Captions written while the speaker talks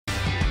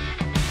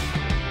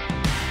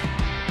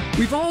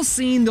We've all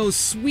seen those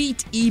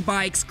sweet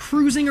e-bikes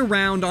cruising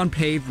around on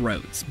paved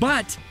roads,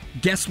 but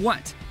guess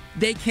what?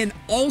 They can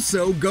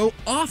also go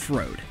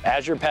off-road.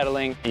 As you're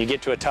pedaling, you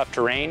get to a tough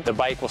terrain, the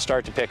bike will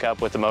start to pick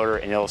up with the motor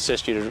and it'll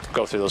assist you to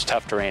go through those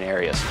tough terrain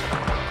areas.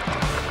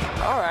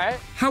 All right.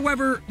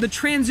 However, the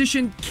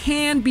transition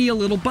can be a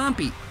little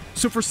bumpy.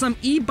 So for some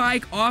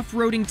e-bike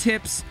off-roading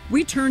tips,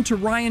 we turn to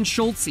Ryan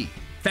Schulze,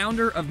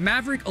 founder of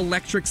Maverick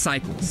Electric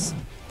Cycles.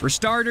 For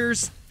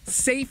starters,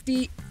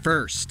 safety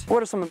first.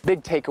 What are some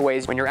big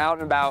takeaways when you're out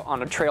and about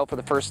on a trail for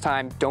the first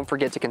time? Don't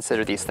forget to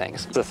consider these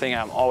things. The thing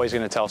I'm always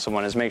going to tell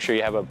someone is make sure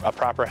you have a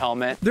proper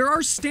helmet. There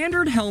are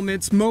standard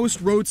helmets most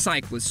road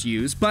cyclists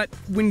use, but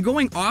when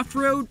going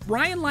off-road,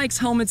 Ryan likes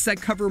helmets that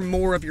cover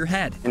more of your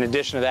head. In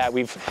addition to that,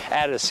 we've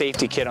added a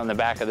safety kit on the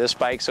back of this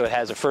bike, so it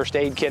has a first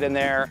aid kit in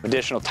there,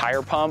 additional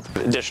tire pump,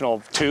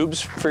 additional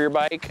tubes for your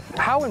bike.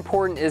 How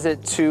important is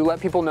it to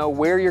let people know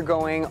where you're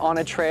going on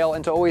a trail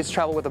and to always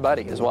travel with a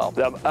buddy as well?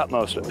 The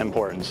utmost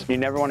importance. You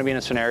never want to be in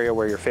a scenario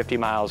where you're 50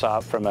 miles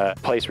out from a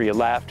place where you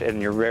left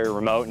and you're very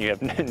remote and you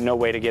have no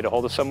way to get a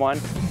hold of someone.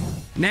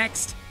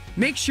 Next,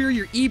 make sure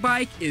your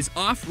e-bike is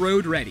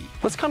off-road ready.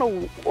 Let's kind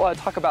of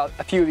talk about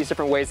a few of these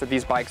different ways that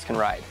these bikes can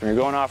ride. When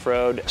you're going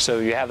off-road, so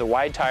you have the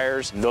wide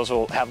tires, those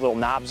will have little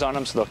knobs on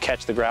them so they'll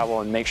catch the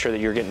gravel and make sure that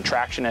you're getting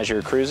traction as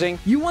you're cruising.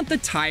 You want the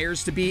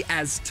tires to be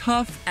as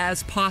tough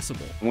as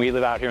possible. When we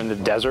live out here in the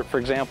desert, for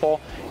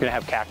example, you're gonna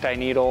have cacti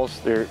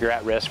needles, you're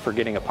at risk for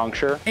getting a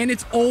puncture. And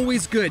it's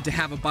always good to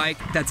have a bike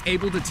that's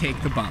able to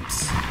take the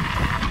bumps.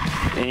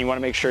 And you want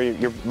to make sure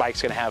your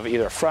bike's going to have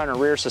either a front or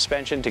rear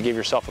suspension to give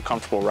yourself a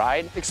comfortable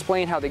ride.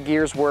 Explain how the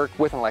gears work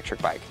with an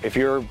electric bike. If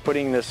you're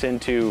putting this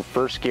into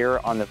first gear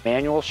on the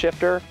manual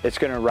shifter, it's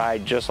going to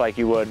ride just like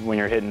you would when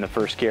you're hitting the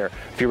first gear.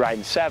 If you're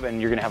riding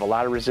 7, you're going to have a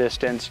lot of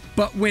resistance.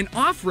 But when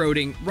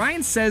off-roading,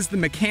 Ryan says the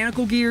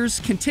mechanical gears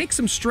can take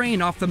some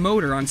strain off the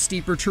motor on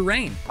steeper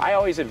terrain. I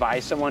always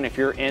advise someone if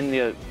you're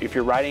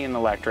riding an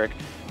electric,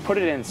 put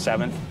it in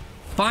 7th.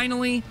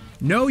 Finally,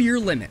 know your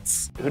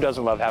limits. Who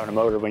doesn't love having a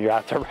motor when you're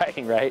out there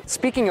riding, right?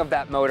 Speaking of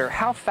that motor,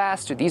 how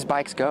fast do these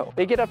bikes go?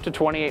 They get up to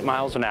 28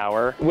 miles an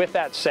hour. With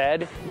that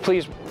said,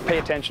 please pay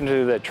attention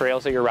to the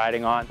trails that you're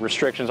riding on,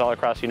 restrictions all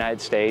across the United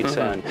States,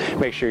 and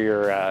make sure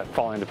you're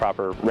following the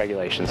proper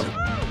regulations.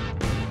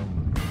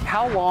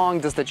 How long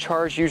does the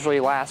charge usually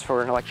last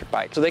for an electric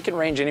bike? So they can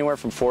range anywhere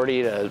from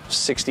 40 to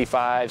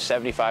 65,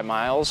 75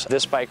 miles.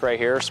 This bike right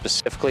here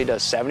specifically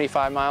does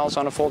 75 miles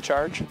on a full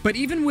charge. But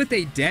even with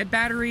a dead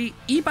battery,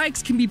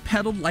 e-bikes can be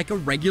pedaled like a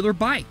regular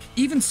bike.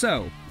 Even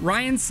so,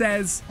 Ryan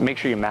says, make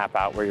sure you map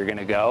out where you're going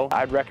to go.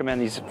 I'd recommend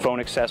these phone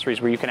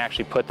accessories where you can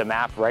actually put the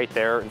map right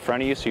there in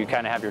front of you so you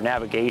kind of have your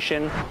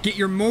navigation. Get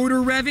your motor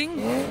revving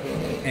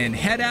and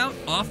head out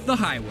off the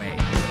highway.